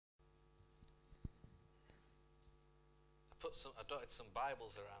I dotted some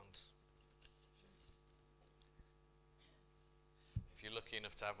Bibles around. If you're lucky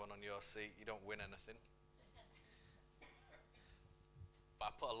enough to have one on your seat, you don't win anything. But I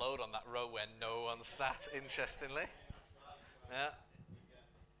put a load on that row where no one sat, interestingly. Yeah.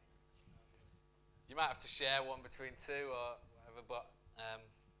 You might have to share one between two or whatever, but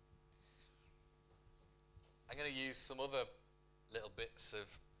I'm going to use some other little bits of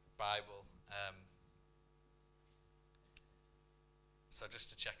Bible. So just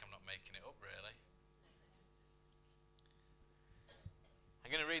to check I'm not making it up, really. I'm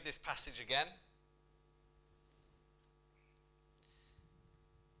going to read this passage again.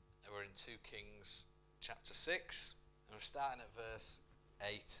 We're in 2 Kings chapter 6, and we're starting at verse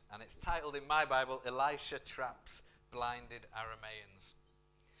 8. And it's titled in my Bible, Elisha Traps Blinded Arameans.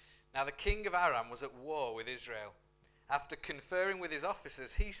 Now the king of Aram was at war with Israel. After conferring with his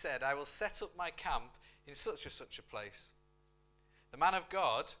officers, he said, I will set up my camp in such a place. The man of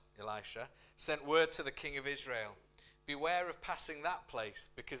God, Elisha, sent word to the king of Israel, beware of passing that place,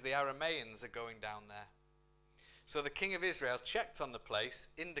 because the Arameans are going down there. So the king of Israel checked on the place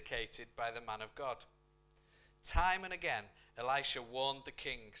indicated by the man of God. Time and again, Elisha warned the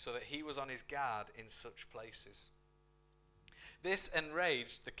king so that he was on his guard in such places. This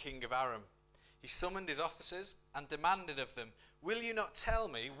enraged the king of Aram. He summoned his officers and demanded of them, will you not tell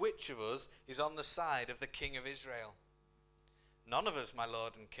me which of us is on the side of the king of Israel? None of us, my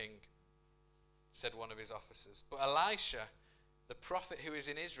lord and king, said one of his officers. But Elisha, the prophet who is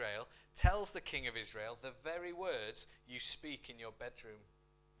in Israel, tells the king of Israel the very words you speak in your bedroom.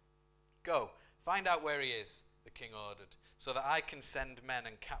 Go, find out where he is, the king ordered, so that I can send men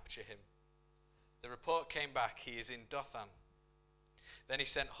and capture him. The report came back, he is in Dothan. Then he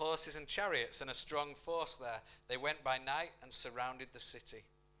sent horses and chariots and a strong force there. They went by night and surrounded the city.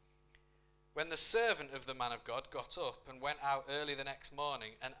 When the servant of the man of God got up and went out early the next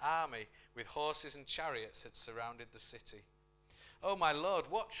morning, an army with horses and chariots had surrounded the city. Oh, my lord,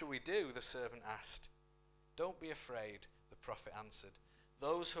 what shall we do? The servant asked. Don't be afraid, the prophet answered.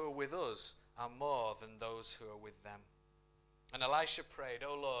 Those who are with us are more than those who are with them. And Elisha prayed,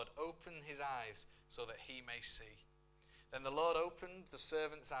 O Lord, open his eyes so that he may see. Then the Lord opened the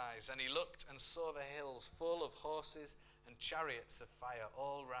servant's eyes, and he looked and saw the hills full of horses and chariots of fire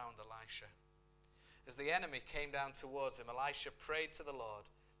all round Elisha. As the enemy came down towards him, Elisha prayed to the Lord,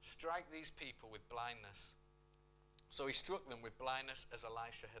 strike these people with blindness. So he struck them with blindness as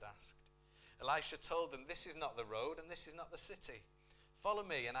Elisha had asked. Elisha told them, this is not the road and this is not the city. Follow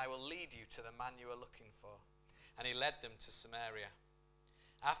me and I will lead you to the man you are looking for. And he led them to Samaria.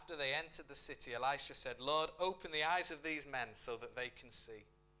 After they entered the city, Elisha said, Lord, open the eyes of these men so that they can see.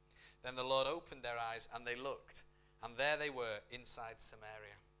 Then the Lord opened their eyes and they looked, and there they were inside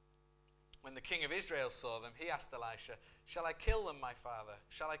Samaria. When the king of Israel saw them, he asked Elisha, shall I kill them, my father?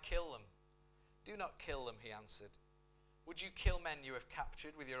 Shall I kill them? Do not kill them, he answered. Would you kill men you have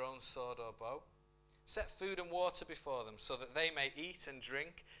captured with your own sword or bow? Set food and water before them so that they may eat and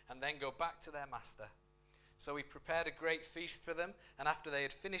drink and then go back to their master. So he prepared a great feast for them, and after they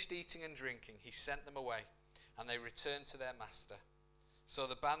had finished eating and drinking, he sent them away, and they returned to their master. So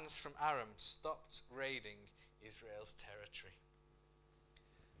the bands from Aram stopped raiding Israel's territory.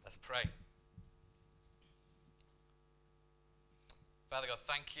 Let's pray. Father God,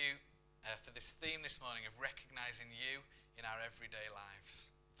 thank you for this theme this morning of recognizing you in our everyday lives.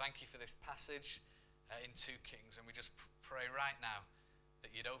 Thank you for this passage in 2 Kings, and we just pray right now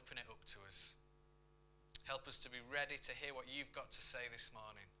that you'd open it up to us. Help us to be ready to hear what you've got to say this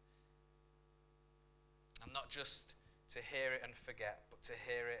morning. And not just to hear it and forget, but to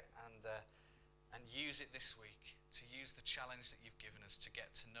hear it and use it this week, to use the challenge that you've given us to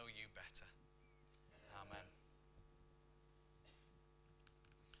get to know you better. Amen.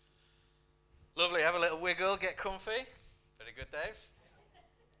 Lovely, have a little wiggle, get comfy. Very good, Dave.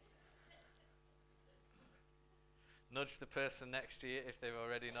 Nudge the person next to you if they've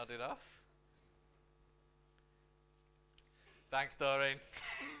already nodded off. Thanks, Doreen.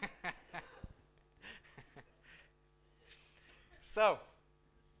 So,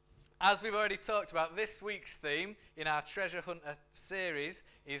 as we've already talked about, this week's theme in our Treasure Hunter series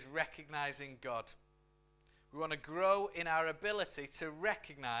is recognizing God. We want to grow in our ability to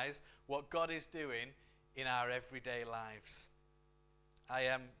recognize what God is doing in our everyday lives.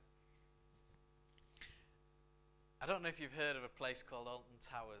 I don't know if you've heard of a place called Alton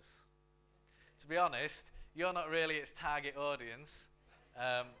Towers. To be honest, you're not really its target audience.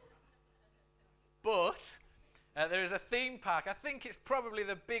 But there is a theme park. I think it's probably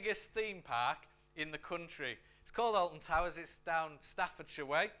the biggest theme park in the country. It's called Alton Towers. It's down Staffordshire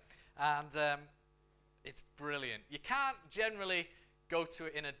way. And It's brilliant. You can't generally go to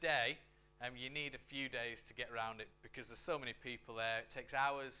it in a day. You need a few days to get around it because there's so many people there. It takes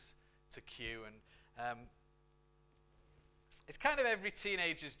hours to queue, and it's kind of every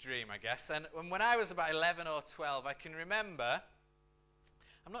teenager's dream, I guess. And when I was about 11 or 12, I can remember,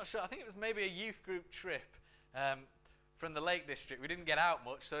 I'm not sure, I think it was maybe a youth group trip from the Lake District. We didn't get out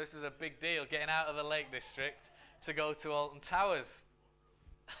much, so this was a big deal, getting out of the Lake District to go to Alton Towers.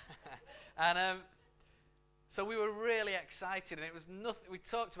 And so we were really excited, and it was nothing. We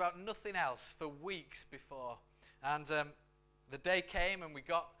talked about nothing else for weeks before. And the day came, and we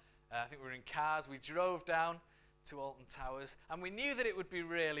got, I think we were in cars, we drove down to Alton Towers, and we knew that it would be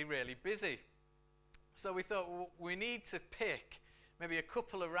really, really busy. So we thought, well, we need to pick maybe a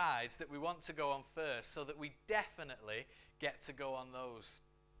couple of rides that we want to go on first so that we definitely get to go on those.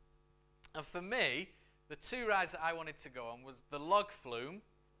 And for me, the two rides that I wanted to go on was the Log Flume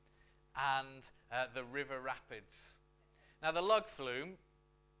and the River Rapids. Now, the Log Flume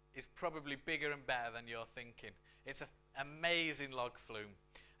is probably bigger and better than you're thinking. It's an amazing log flume.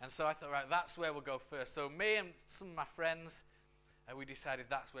 And so I thought, right, that's where we'll go first. So me and some of my friends, we decided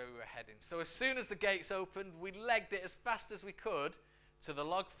that's where we were heading. So as soon as the gates opened, we legged it as fast as we could to the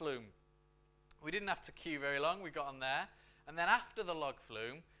Log Flume. We didn't have to queue very long. We got on there. And then after the Log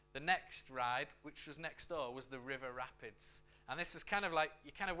Flume, the next ride, which was next door, was the River Rapids. And this is kind of like,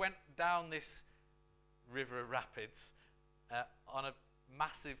 you kind of went down this River Rapids on a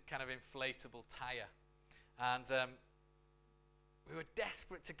massive kind of inflatable tire. And we were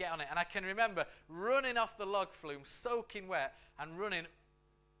desperate to get on it. And I can remember running off the Log Flume, soaking wet, and running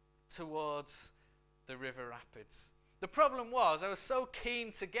towards the River Rapids. The problem was I was so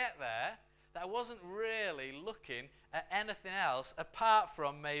keen to get there that I wasn't really looking at anything else apart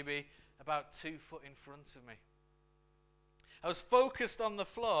from maybe about 2 foot in front of me. I was focused on the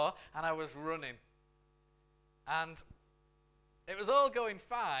floor and I was running. And it was all going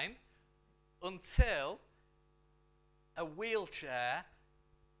fine until a wheelchair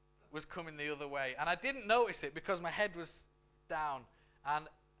was coming the other way. And I didn't notice it because my head was down. And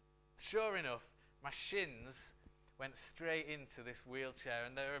sure enough, my shins went straight into this wheelchair.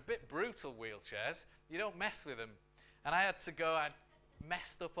 And they're a bit brutal wheelchairs. You don't mess with them. And I had to go, I'd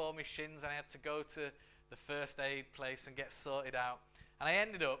messed up all my shins, and I had to go to the first aid place and get sorted out. And I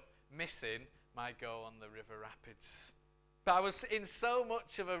ended up missing my go on the River Rapids. But I was in so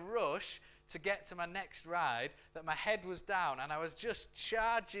much of a rush to get to my next ride that my head was down, and I was just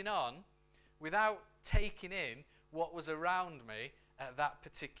charging on without taking in what was around me at that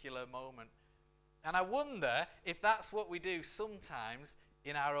particular moment. And I wonder if that's what we do sometimes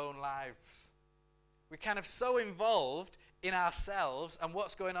in our own lives. We're kind of so involved in ourselves and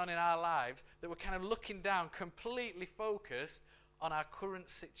what's going on in our lives that we're kind of looking down, completely focused on our current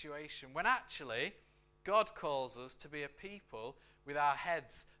situation, when actually God calls us to be a people with our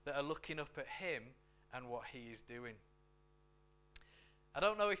heads that are looking up at Him and what He is doing. I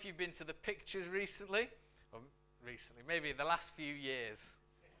don't know if you've been to the pictures recently, maybe the last few years,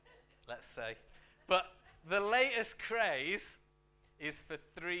 let's say. But the latest craze is for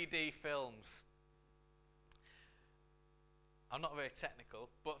 3D films. I'm not very technical,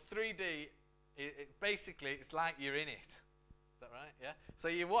 but 3D, basically, it's like you're in it. Is that right? Yeah? So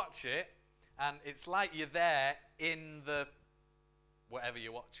you watch it, and it's like you're there in the whatever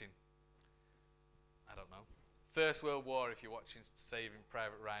you're watching. I don't know. First World War, if you're watching Saving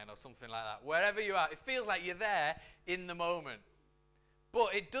Private Ryan or something like that. Wherever you are, it feels like you're there in the moment.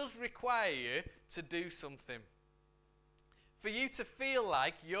 But it does require you to do something. For you to feel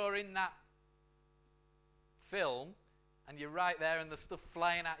like you're in that film, and you're right there and there's stuff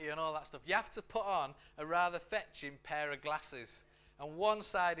flying at you and all that stuff, you have to put on a rather fetching pair of glasses. And one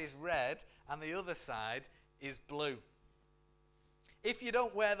side is red and the other side is blue. If you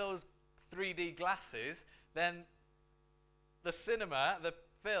don't wear those 3D glasses, then the cinema, the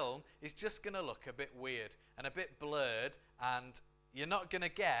film, is just going to look a bit weird and a bit blurred, and you're not going to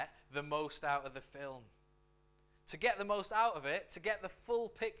get the most out of the film. To get the most out of it, to get the full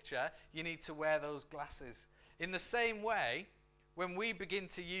picture, you need to wear those glasses. In the same way, when we begin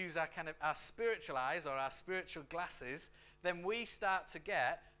to use our spiritual eyes or our spiritual glasses, then we start to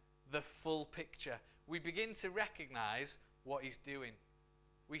get the full picture. We begin to recognize what He's doing.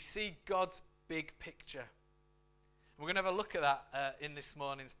 We see God's big picture. We're going to have a look at that in this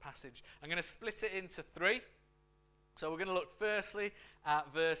morning's passage. I'm going to split it into 3. So we're going to look firstly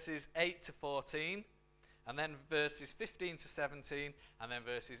at verses 8 to 14, and then verses 15 to 17, and then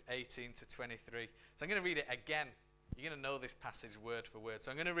verses 18 to 23. So I'm going to read it again. You're going to know this passage word for word.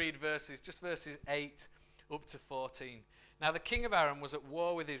 So I'm going to read verses 8 up to 14. Now the king of Aram was at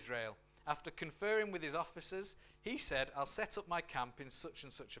war with Israel, After conferring with his officers, he said, I'll set up my camp in such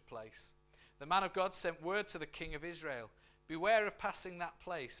and such a place. The man of God sent word to the king of Israel, beware of passing that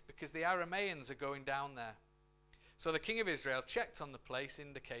place, because the Arameans are going down there. So the king of Israel checked on the place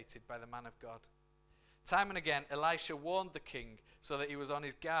indicated by the man of God. Time and again, Elisha warned the king so that he was on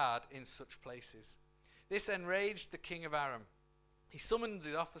his guard in such places. This enraged the king of Aram. He summoned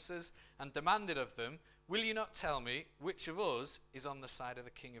his officers and demanded of them, will you not tell me which of us is on the side of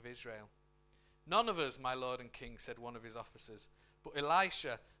the king of Israel? None of us, my lord and king, said one of his officers. But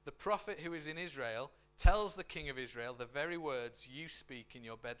Elisha, the prophet who is in Israel, tells the king of Israel the very words you speak in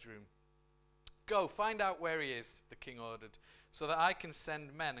your bedroom. Go, find out where he is, the king ordered, so that I can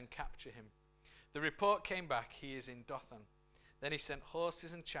send men and capture him. The report came back, he is in Dothan. Then he sent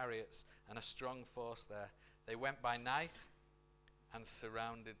horses and chariots and a strong force there. They went by night and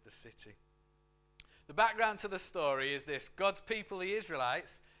surrounded the city. The background to the story is this. God's people, the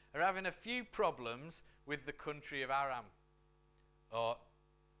Israelites, are having a few problems with the country of Aram. Or,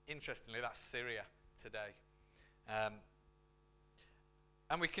 interestingly, that's Syria today.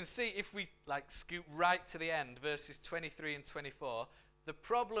 And we can see, if we scoot right to the end, verses 23 and 24, the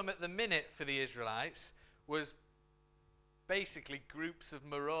problem at the minute for the Israelites was basically groups of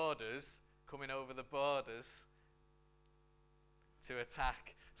marauders coming over the borders to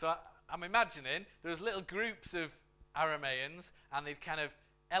attack. So I'm imagining there was little groups of Arameans, and they'd kind of,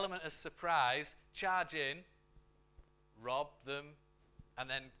 element of surprise, charge in, rob them, and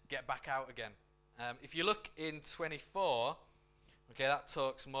then get back out again. If you look in 24, okay, that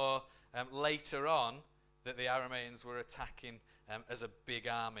talks more later on that the Arameans were attacking as a big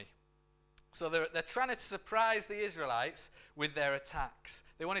army. So they're trying to surprise the Israelites with their attacks.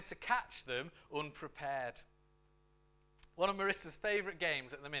 They wanted to catch them unprepared. One of Marissa's favourite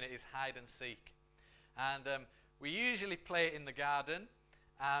games at the minute is hide and seek. And we usually play it in the garden.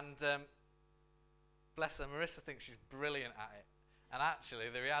 And bless her, Marissa thinks she's brilliant at it. And actually,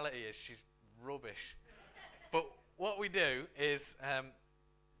 the reality is she's rubbish. But what we do is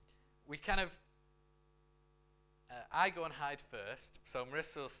we kind of, I go and hide first. So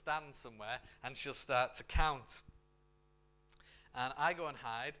Marissa will stand somewhere and she'll start to count. And I go and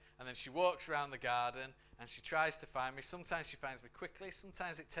hide, and then she walks around the garden and she tries to find me. Sometimes she finds me quickly,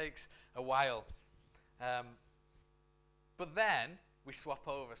 sometimes it takes a while. But then we swap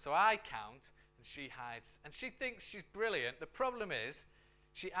over. So I count and she hides. And she thinks she's brilliant. The problem is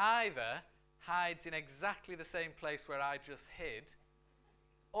she either hides in exactly the same place where I just hid,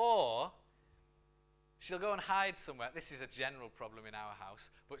 or she'll go and hide somewhere. This is a general problem in our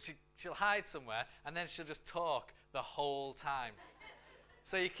house. But she'll hide somewhere, and then she'll just talk the whole time.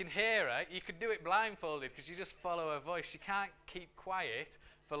 So you can hear her. You could do it blindfolded because you just follow her voice. She can't keep quiet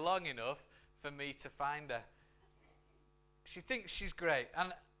for long enough for me to find her. She thinks she's great.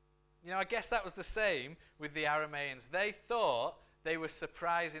 And, I guess that was the same with the Arameans. They thought they were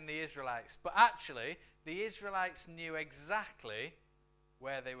surprising the Israelites. But actually, the Israelites knew exactly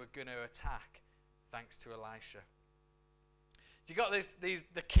where they were going to attack, thanks to Elisha. You got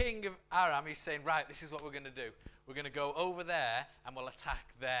the king of Aram, he's saying, right, this is what we're going to do. We're going to go over there and we'll attack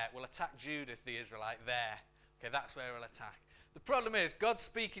there. We'll attack Judith, the Israelite, there. Okay, that's where we'll attack. The problem is, God's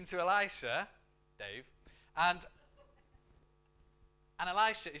speaking to Elisha, Dave, and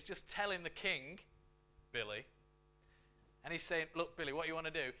Elisha is just telling the king, Billy, and he's saying, look, Billy, what you want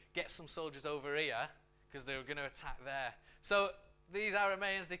to do, get some soldiers over here, because they were going to attack there. So these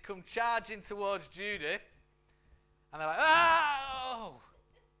Arameans, they come charging towards Judith, and they're like, oh!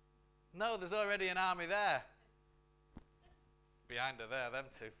 No, there's already an army there. Behind her there, them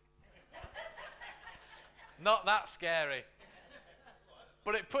two. Not that scary.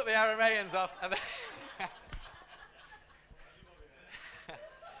 But it put the Arameans off,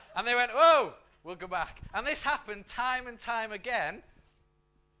 and they went, whoa, we'll go back. And this happened time and time again.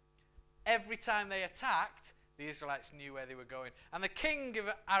 Every time they attacked, the Israelites knew where they were going. And the king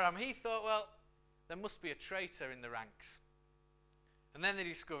of Aram, he thought, well, there must be a traitor in the ranks. And then they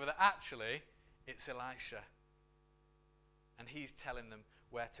discover that actually it's Elisha. And he's telling them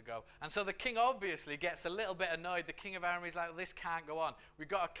where to go. And so the king obviously gets a little bit annoyed. The king of Aram is like, well, this can't go on. We've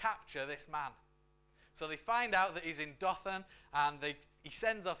got to capture this man. So they find out that he's in Dothan, and he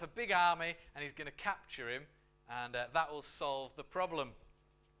sends off a big army, and he's going to capture him, and that will solve the problem.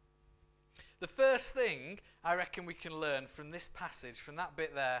 The first thing I reckon we can learn from this passage, from that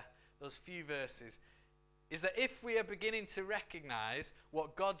bit there, those few verses, is that if we are beginning to recognize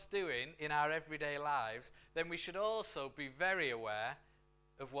what God's doing in our everyday lives, then we should also be very aware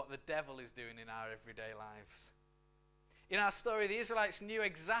of what the devil is doing in our everyday lives. In our story, the Israelites knew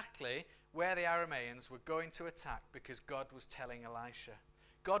exactly where the Arameans were going to attack because God was telling Elisha.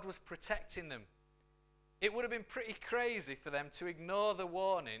 God was protecting them. It would have been pretty crazy for them to ignore the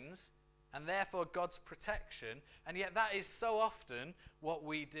warnings and therefore God's protection, and yet that is so often what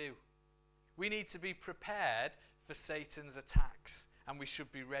we do. We need to be prepared for Satan's attacks, and we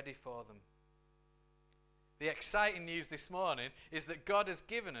should be ready for them. The exciting news this morning is that God has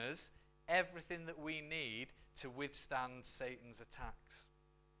given us everything that we need to withstand Satan's attacks.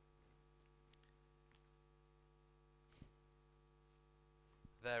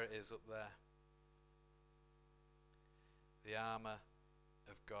 There it is up there. The armour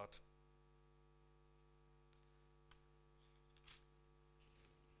of God.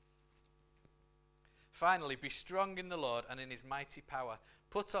 Finally, be strong in the Lord and in his mighty power.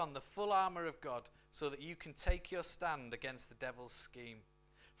 Put on the full armour of God so that you can take your stand against the devil's scheme.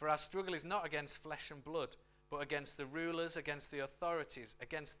 For our struggle is not against flesh and blood, but against the rulers, against the authorities,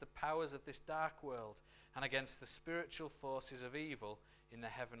 against the powers of this dark world, and against the spiritual forces of evil in the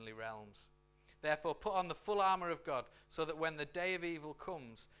heavenly realms. Therefore, put on the full armour of God, so that when the day of evil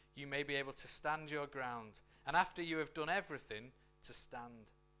comes, you may be able to stand your ground, and after you have done everything, to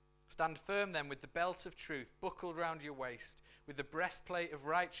stand. Stand firm then with the belt of truth buckled round your waist, with the breastplate of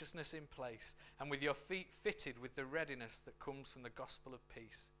righteousness in place, and with your feet fitted with the readiness that comes from the gospel of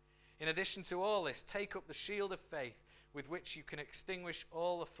peace. In addition to all this, take up the shield of faith, with which you can extinguish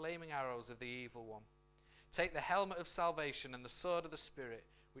all the flaming arrows of the evil one. Take the helmet of salvation and the sword of the Spirit,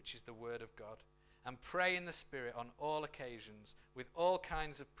 which is the word of God, and pray in the Spirit on all occasions, with all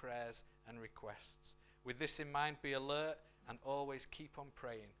kinds of prayers and requests. With this in mind, be alert and always keep on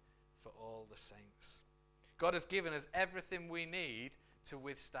praying for all the saints. God has given us everything we need to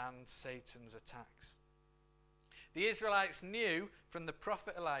withstand Satan's attacks. The Israelites knew from the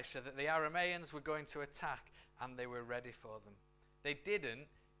prophet Elisha that the Arameans were going to attack, and they were ready for them. They didn't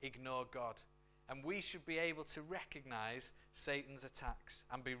ignore God, and we should be able to recognize Satan's attacks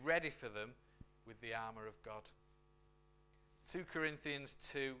and be ready for them with the armor of God. 2 Corinthians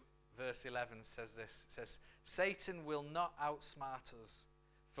 2 verse 11 says this. It says, Satan will not outsmart us,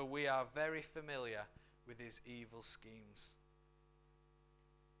 for we are very familiar with his evil schemes.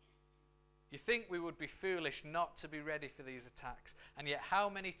 You think we would be foolish not to be ready for these attacks, and yet how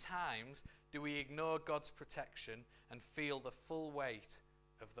many times do we ignore God's protection and feel the full weight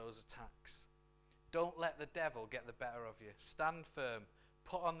of those attacks? Don't let the devil get the better of you. Stand firm,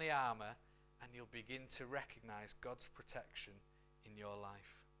 put on the armor, and you'll begin to recognize God's protection in your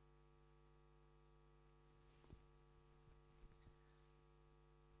life.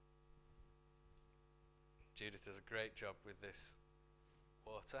 Judith does a great job with this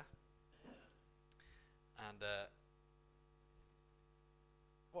water. And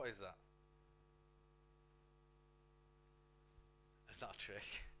what is that? It's not a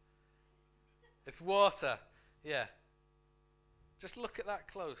trick. It's water. Yeah. Just look at that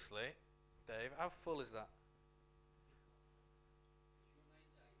closely, Dave. How full is that?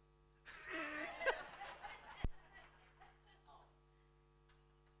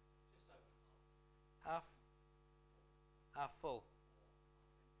 Half full.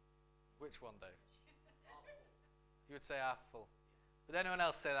 Which one, Dave? You would say half full. Would anyone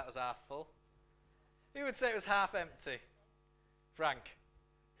else say that was half full? Who would say it was half empty? Frank.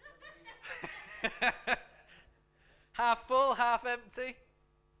 Half full, half empty?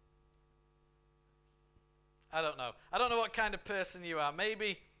 I don't know. I don't know what kind of person you are.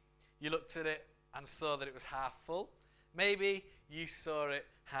 Maybe you looked at it and saw that it was half full. Maybe you saw it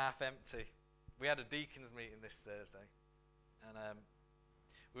half empty. We had a deacons meeting this Thursday, and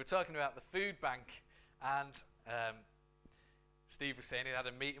we were talking about the food bank, and Steve was saying he had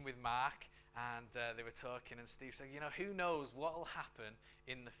a meeting with Mark, and they were talking, and Steve said, you know, who knows what will happen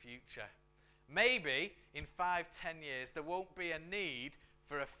in the future? Maybe in 5-10 years there won't be a need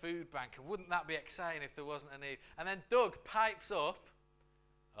for a food bank, and wouldn't that be exciting if there wasn't a need? And then Doug pipes up,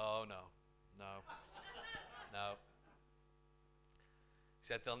 oh no. He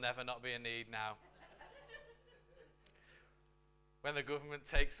said there'll never not be a need now. When the government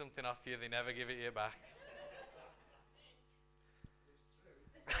takes something off you, they never give it you back.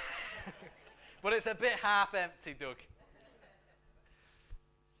 But it's a bit half empty, Doug.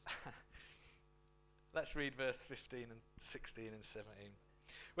 Let's read verse 15 and 16 and 17.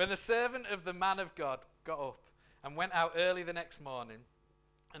 When the servant of the man of God got up and went out early the next morning,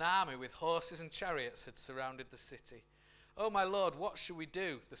 an army with horses and chariots had surrounded the city. Oh, my Lord, what shall we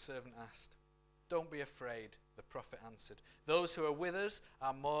do? The servant asked. Don't be afraid, the prophet answered. Those who are with us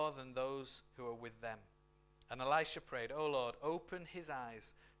are more than those who are with them. And Elisha prayed, O Lord, open his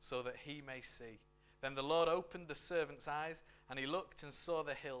eyes so that he may see. Then the Lord opened the servant's eyes, and he looked and saw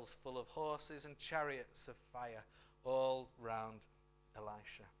the hills full of horses and chariots of fire all round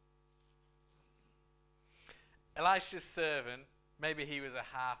Elisha. Elisha's servant, maybe he was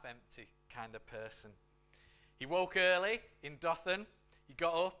a half-empty kind of person. He woke early in Dothan, he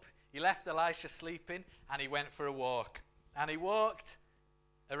got up, he left Elisha sleeping, and he went for a walk. And he walked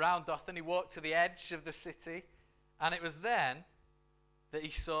around Dothan, he walked to the edge of the city, and it was then that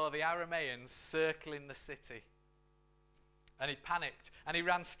he saw the Arameans circling the city. And he panicked, and he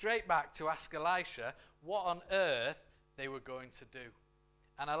ran straight back to ask Elisha what on earth they were going to do.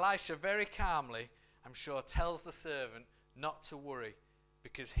 And Elisha very calmly, I'm sure, tells the servant not to worry,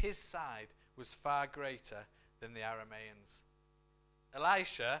 because his side was far greater than the Arameans.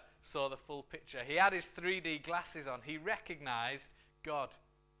 Elisha saw the full picture. He had his 3D glasses on. He recognized God.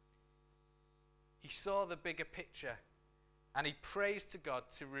 He saw the bigger picture, and he prays to God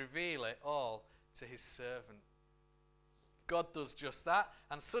to reveal it all to his servant. God does just that,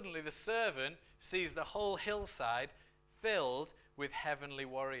 and suddenly the servant sees the whole hillside filled with heavenly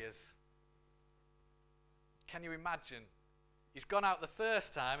warriors. Can you imagine? He's gone out the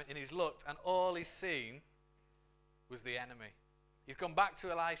first time and he's looked, and all he's seen was the enemy. He's gone back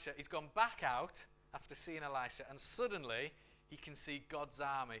to Elisha. He's gone back out after seeing Elisha, and suddenly he can see God's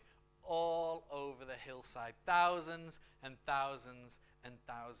army all over the hillside. Thousands and thousands and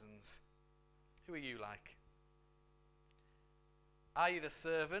thousands. Who are you like? Are you the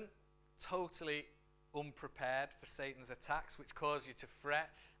servant, totally unprepared for Satan's attacks, which cause you to fret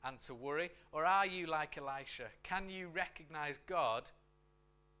and to worry? Or are you like Elisha? Can you recognize God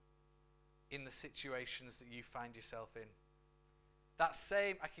in the situations that you find yourself in? That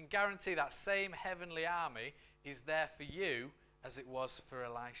same, I can guarantee that same heavenly army is there for you as it was for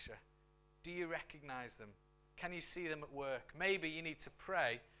Elisha. Do you recognize them? Can you see them at work? Maybe you need to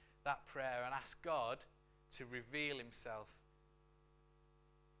pray that prayer and ask God to reveal himself.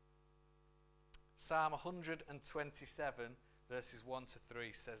 Psalm 127 verses 1 to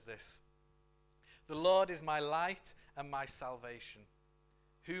 3 says this: The Lord is my light and my salvation.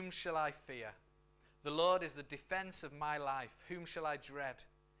 Whom shall I fear? The Lord is the defense of my life. Whom shall I dread?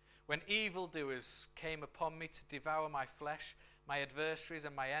 When evildoers came upon me to devour my flesh, my adversaries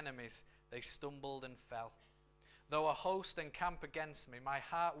and my enemies, they stumbled and fell. Though a host encamp against me, my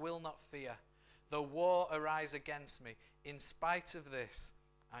heart will not fear. Though war arise against me, in spite of this,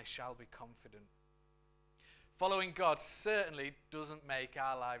 I shall be confident. Following God certainly doesn't make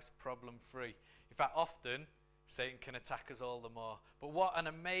our lives problem-free. In fact, often, Satan can attack us all the more. But what an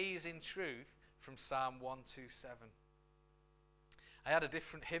amazing truth from Psalm 127. I had a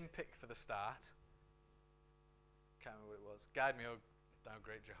different hymn pick for the start. Can't remember what it was. Guide me, O thou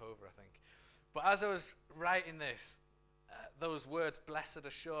great Jehovah, I think. But as I was writing this, those words, blessed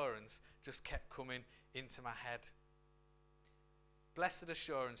assurance, just kept coming into my head. Blessed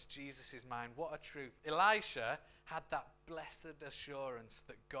assurance, Jesus is mine. What a truth. Elisha had that blessed assurance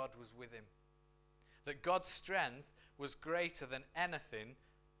that God was with him. That God's strength was greater than anything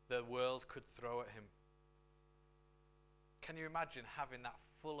the world could throw at him. Can you imagine having that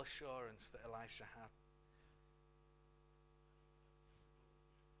full assurance that Elisha had?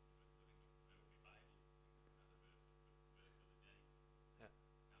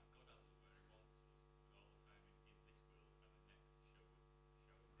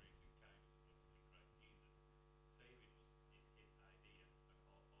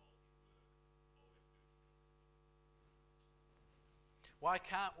 Why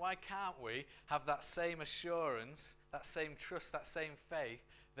can't we have that same assurance, that same trust, that same faith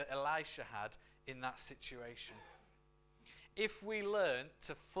that Elisha had in that situation? If we learn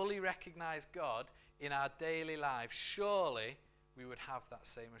to fully recognize God in our daily lives, surely we would have that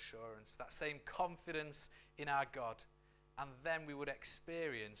same assurance, that same confidence in our God, and then we would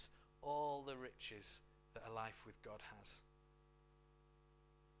experience all the riches that a life with God has.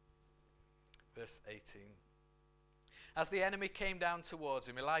 Verse 18. As the enemy came down towards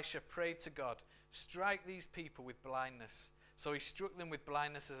him, Elisha prayed to God, strike these people with blindness. So he struck them with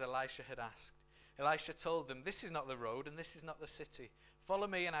blindness as Elisha had asked. Elisha told them, this is not the road and this is not the city. Follow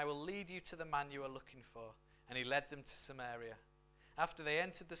me and I will lead you to the man you are looking for. And he led them to Samaria. After they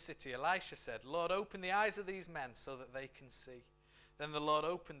entered the city, Elisha said, Lord, open the eyes of these men so that they can see. Then the Lord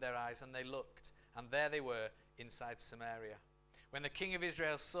opened their eyes and they looked, and there they were inside Samaria. When the king of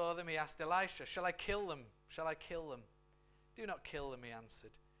Israel saw them, he asked Elisha, shall I kill them? Shall I kill them? Do not kill them, he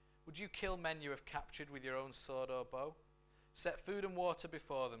answered. Would you kill men you have captured with your own sword or bow? Set food and water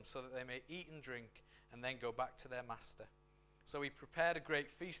before them so that they may eat and drink and then go back to their master. So he prepared a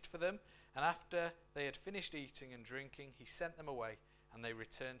great feast for them, and after they had finished eating and drinking, he sent them away and they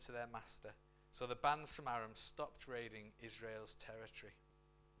returned to their master. So the bands from Aram stopped raiding Israel's territory.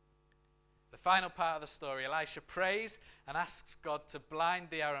 The final part of the story, Elisha prays and asks God to blind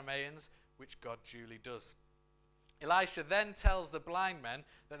the Arameans, which God duly does. Elisha then tells the blind men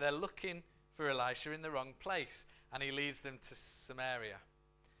that they're looking for Elisha in the wrong place, and he leads them to Samaria.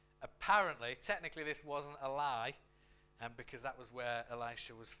 Apparently, technically this wasn't a lie, because that was where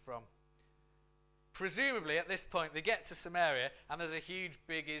Elisha was from. Presumably at this point they get to Samaria and there's a huge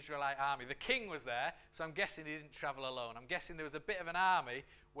big Israelite army. The king was there, so I'm guessing he didn't travel alone. I'm guessing there was a bit of an army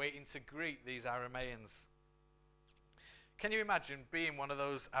waiting to greet these Arameans. Can you imagine being one of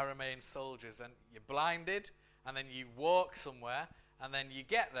those Aramean soldiers and you're blinded and then you walk somewhere and then you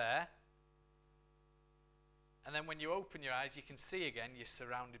get there and then when you open your eyes you can see again you're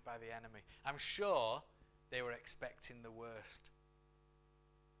surrounded by the enemy. I'm sure they were expecting the worst.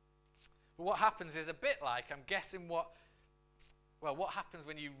 But what happens is a bit like, I'm guessing what happens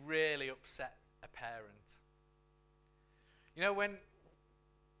when you really upset a parent. You know,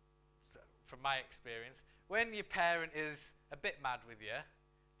 from my experience, when your parent is a bit mad with you,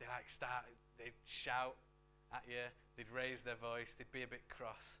 they'd shout at you, they'd raise their voice, they'd be a bit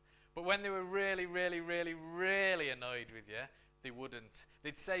cross. But when they were really, really, really, really annoyed with you, they wouldn't.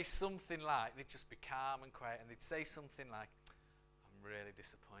 They'd say something like, they'd just be calm and quiet, and they'd say something like, I'm really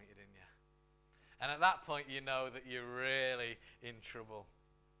disappointed in you. And at that point, you know that you're really in trouble.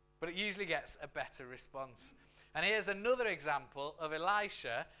 But it usually gets a better response. And here's another example of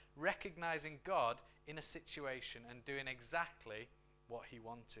Elisha recognizing God in a situation and doing exactly what he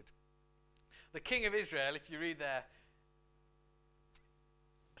wanted. The king of Israel, if you read there,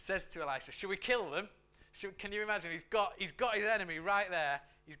 says to Elisha, should we kill them? Can you imagine? He's got his enemy right there.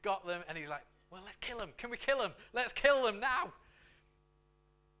 He's got them, and he's like, well, let's kill them. Can we kill them? Let's kill them now.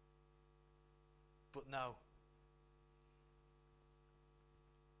 But no.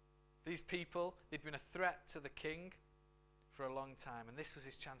 These people, they'd been a threat to the king for a long time, and this was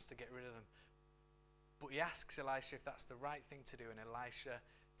his chance to get rid of them. But he asks Elisha if that's the right thing to do, and Elisha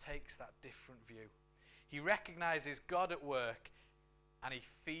takes that different view. He recognizes God at work, and he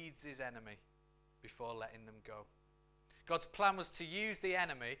feeds his enemy before letting them go. God's plan was to use the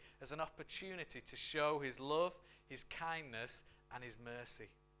enemy as an opportunity to show his love, his kindness, and his mercy.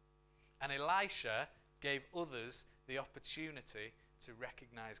 And Elisha gave others the opportunity to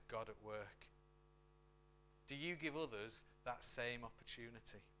recognize God at work. Do you give others that same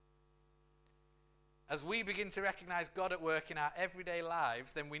opportunity? As we begin to recognize God at work in our everyday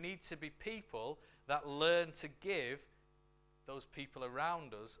lives, then we need to be people that learn to give those people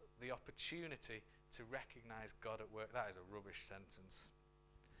around us the opportunity to recognize God at work. That is a rubbish sentence.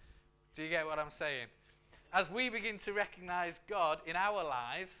 Do you get what I'm saying? As we begin to recognize God in our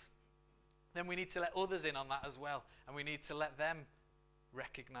lives, then we need to let others in on that as well. And we need to let them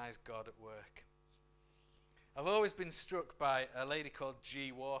recognize God at work. I've always been struck by a lady called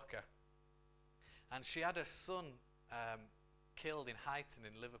G. Walker. And she had her son killed in Huyton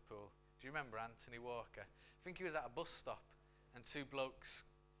in Liverpool. Do you remember Anthony Walker? I think he was at a bus stop and two blokes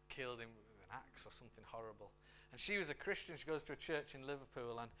killed him with an axe or something horrible. And she was a Christian. She goes to a church in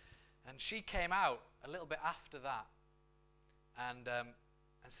Liverpool, and she came out a little bit after that and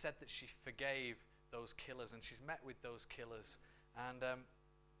said that she forgave those killers, and she's met with those killers. And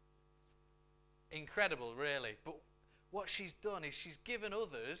incredible, really. But what she's done is she's given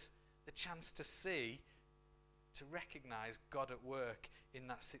others the chance to see, to recognize God at work in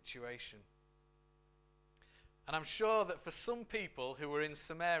that situation. And I'm sure that for some people who were in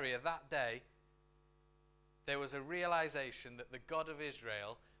Samaria that day, there was a realization that the God of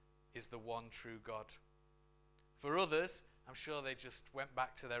Israel is the one true God. For others, I'm sure they just went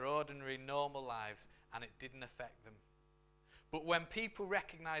back to their ordinary, normal lives, and it didn't affect them. But when people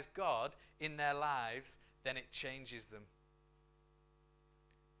recognize God in their lives, then it changes them.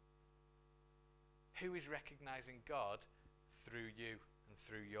 Who is recognizing God through you and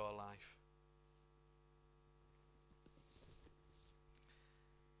through your life?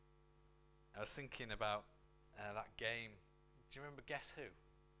 I was thinking about that game. Do you remember Guess Who?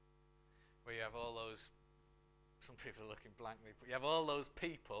 Where you have all those, some people are looking blankly, but you have all those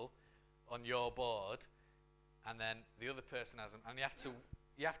people on your board, and then the other person has them, and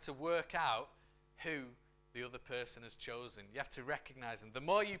you have to work out who the other person has chosen. You have to recognize them. The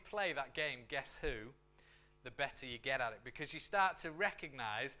more you play that game, Guess Who, the better you get at it, because you start to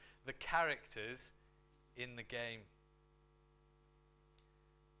recognize the characters in the game.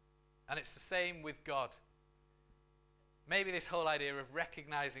 And it's the same with God. Maybe this whole idea of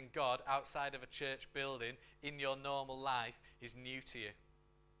recognizing God outside of a church building in your normal life is new to you.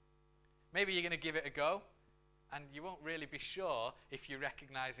 Maybe you're going to give it a go, and you won't really be sure if you're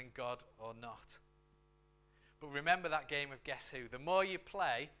recognizing God or not. But remember that game of Guess Who. The more you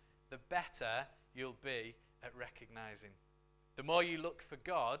play, the better you'll be at recognizing. The more you look for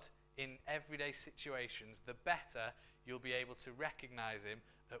God in everyday situations, the better you'll be able to recognize him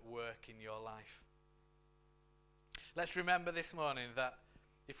at work in your life. Let's remember this morning that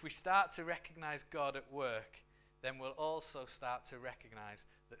if we start to recognize God at work, then we'll also start to recognize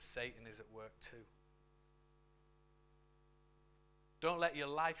that Satan is at work too. Don't let your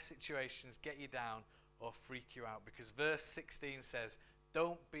life situations get you down or freak you out, because verse 16 says,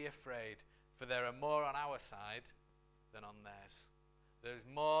 don't be afraid, for there are more on our side than on theirs. There's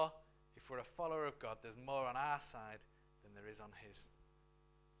more, if we're a follower of God, there's more on our side than there is on his.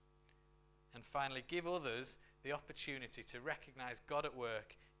 And finally, give others the opportunity to recognize God at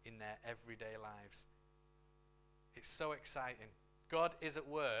work in their everyday lives. It's so exciting. God is at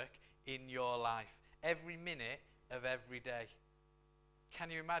work in your life, every minute of every day. Can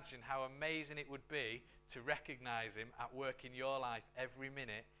you imagine how amazing it would be to recognize him at work in your life every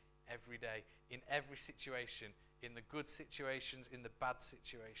minute, every day, in every situation, in the good situations, in the bad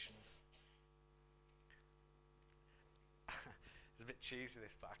situations? It's a bit cheesy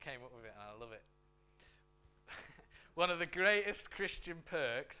this, but I came up with it and I love it. One of the greatest Christian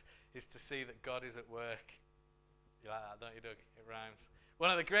perks is to see that God is at work. You like that, don't you, Doug? It rhymes.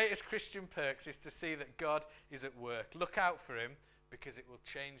 One of the greatest Christian perks is to see that God is at work. Look out for him, because it will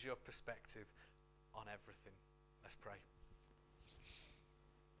change your perspective on everything. Let's pray.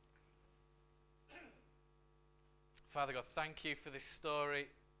 Father God, thank you for this story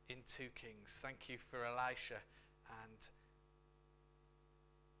in 2 Kings. Thank you for Elisha and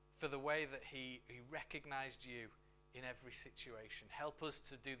for the way that he recognized you in every situation. Help us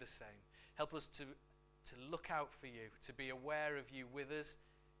to do the same. Help us to look out for you, to be aware of you with us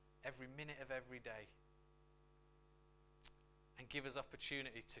every minute of every day. And give us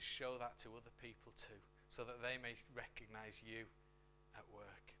opportunity to show that to other people too, so that they may recognize you at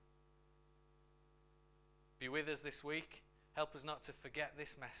work. Be with us this week. Help us not to forget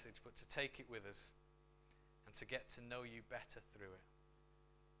this message, but to take it with us and to get to know you better through it.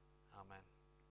 Amen.